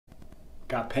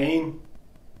Got pain,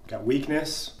 got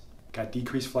weakness, got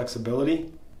decreased flexibility,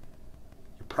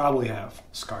 you probably have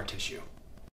scar tissue.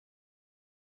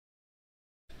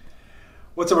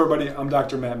 What's up, everybody? I'm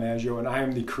Dr. Matt Maggio, and I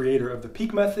am the creator of the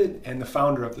Peak Method and the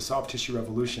founder of the Soft Tissue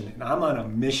Revolution. And I'm on a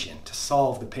mission to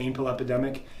solve the pain pill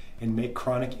epidemic and make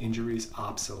chronic injuries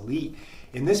obsolete.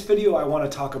 In this video, I want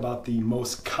to talk about the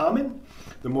most common,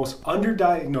 the most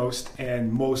underdiagnosed,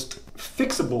 and most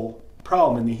fixable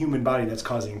problem in the human body that's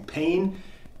causing pain,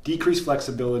 decreased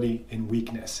flexibility, and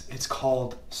weakness. It's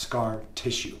called scar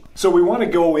tissue. So we want to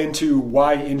go into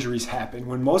why injuries happen.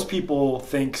 When most people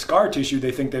think scar tissue,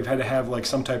 they think they've had to have like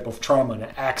some type of trauma, an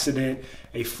accident,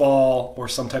 a fall, or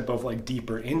some type of like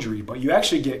deeper injury. But you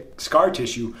actually get scar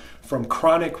tissue from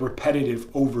chronic repetitive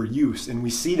overuse. And we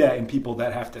see that in people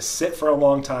that have to sit for a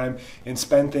long time and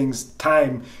spend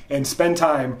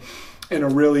time in a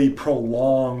really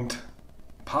prolonged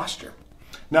posture.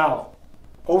 Now,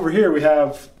 over here we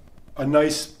have a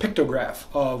nice pictograph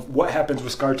of what happens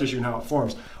with scar tissue and how it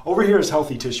forms. Over here is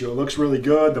healthy tissue. It looks really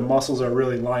good. The muscles are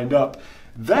really lined up.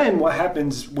 Then what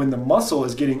happens when the muscle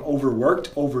is getting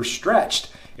overworked, overstretched,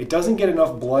 it doesn't get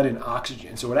enough blood and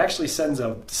oxygen. So it actually sends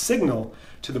a signal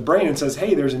to the brain and says,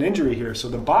 hey, there's an injury here. So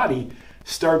the body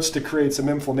starts to create some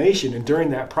inflammation, and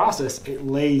during that process, it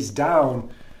lays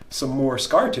down some more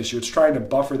scar tissue. It's trying to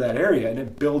buffer that area, and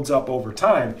it builds up over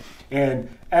time. And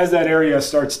as that area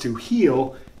starts to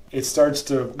heal, it starts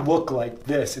to look like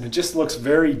this, and it just looks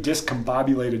very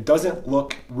discombobulated, doesn't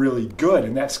look really good.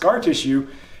 And that scar tissue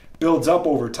builds up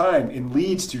over time and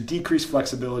leads to decreased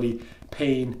flexibility,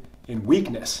 pain, and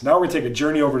weakness. Now we're gonna take a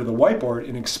journey over to the whiteboard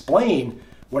and explain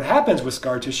what happens with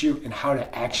scar tissue and how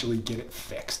to actually get it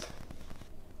fixed.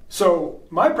 So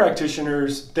my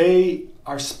practitioners, they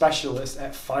are specialists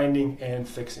at finding and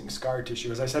fixing scar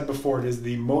tissue. As I said before, it is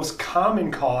the most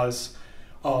common cause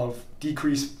of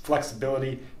decreased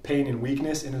flexibility, pain, and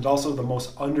weakness, and it's also the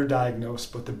most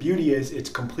underdiagnosed. But the beauty is it's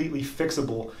completely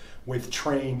fixable with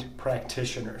trained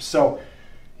practitioners. So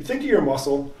you think of your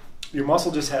muscle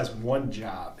just has one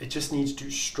job. It just needs to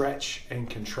stretch and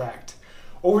contract.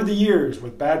 Over the years,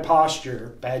 with bad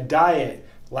posture, bad diet,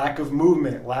 lack of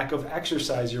movement, lack of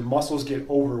exercise, your muscles get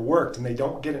overworked and they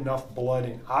don't get enough blood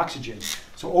and oxygen.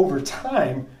 So over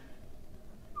time,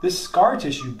 this scar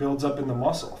tissue builds up in the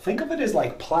muscle. Think of it as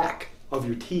like plaque of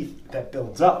your teeth that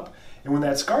builds up. And when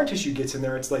that scar tissue gets in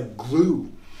there, it's like glue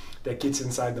that gets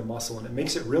inside the muscle, and it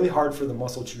makes it really hard for the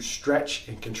muscle to stretch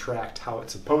and contract how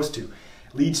it's supposed to.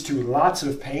 It leads to lots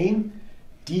of pain,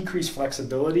 decreased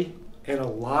flexibility, and a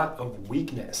lot of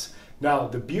weakness. Now,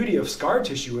 the beauty of scar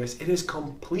tissue is it is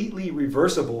completely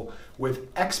reversible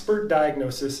with expert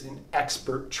diagnosis and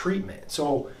expert treatment.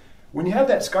 So when you have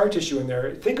that scar tissue in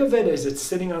there, think of it as it's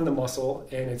sitting on the muscle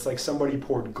and it's like somebody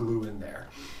poured glue in there.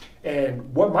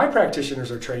 And what my practitioners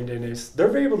are trained in is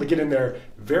they're able to get in there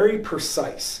very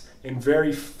precise and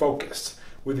very focused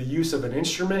with the use of an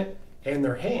instrument and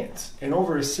their hands. And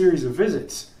over a series of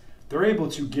visits, they're able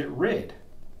to get rid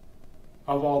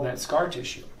of all that scar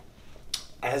tissue.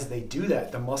 As they do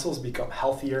that, the muscles become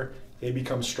healthier, they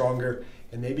become stronger,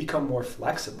 and they become more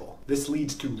flexible. This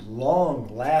leads to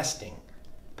long-lasting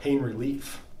pain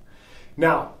relief.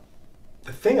 Now,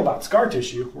 the thing about scar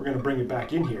tissue, we're going to bring it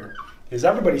back in here, is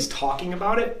everybody's talking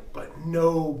about it, but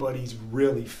nobody's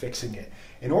really fixing it.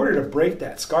 In order to break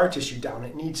that scar tissue down,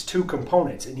 it needs two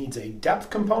components. It needs a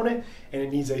depth component and it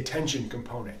needs a tension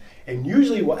component. And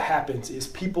usually what happens is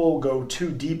people go too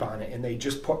deep on it and they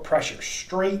just put pressure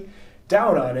straight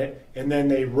down on it and then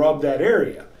they rub that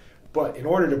area. But in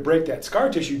order to break that scar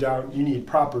tissue down, you need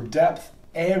proper depth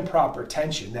and proper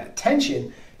tension. That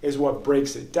tension is what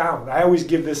breaks it down. I always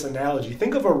give this analogy.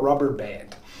 Think of a rubber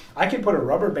band. I can put a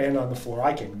rubber band on the floor.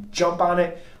 I can jump on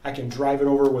it. I can drive it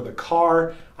over with a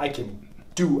car. I can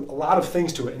do a lot of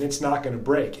things to it and it's not going to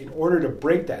break. In order to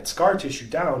break that scar tissue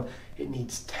down, it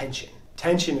needs tension.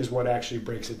 Tension is what actually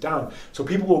breaks it down. So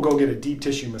people will go get a deep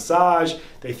tissue massage.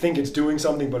 They think it's doing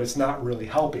something, but it's not really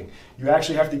helping. You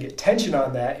actually have to get tension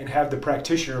on that and have the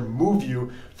practitioner move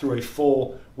you through a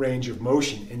full range of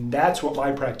motion. And that's what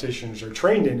my practitioners are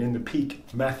trained in the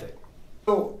Peak Method.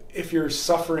 So if you're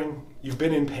suffering, you've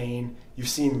been in pain, you've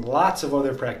seen lots of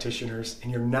other practitioners,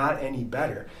 and you're not any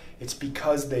better, it's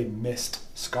because they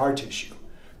missed scar tissue.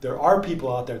 There are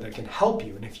people out there that can help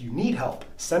you, and if you need help,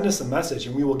 send us a message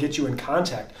and we will get you in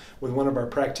contact with one of our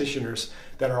practitioners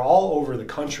that are all over the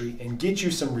country and get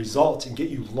you some results and get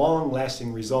you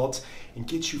long-lasting results and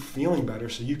get you feeling better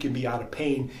so you can be out of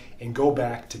pain and go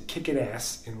back to kicking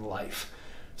ass in life.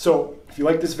 So if you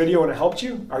like this video and it helped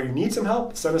you, or you need some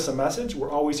help, send us a message. We're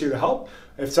always here to help.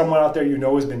 If someone out there you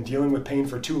know has been dealing with pain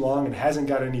for too long and hasn't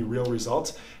got any real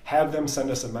results, have them send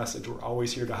us a message. We're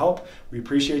always here to help. We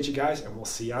appreciate you guys, and we'll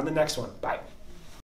see you on the next one. Bye.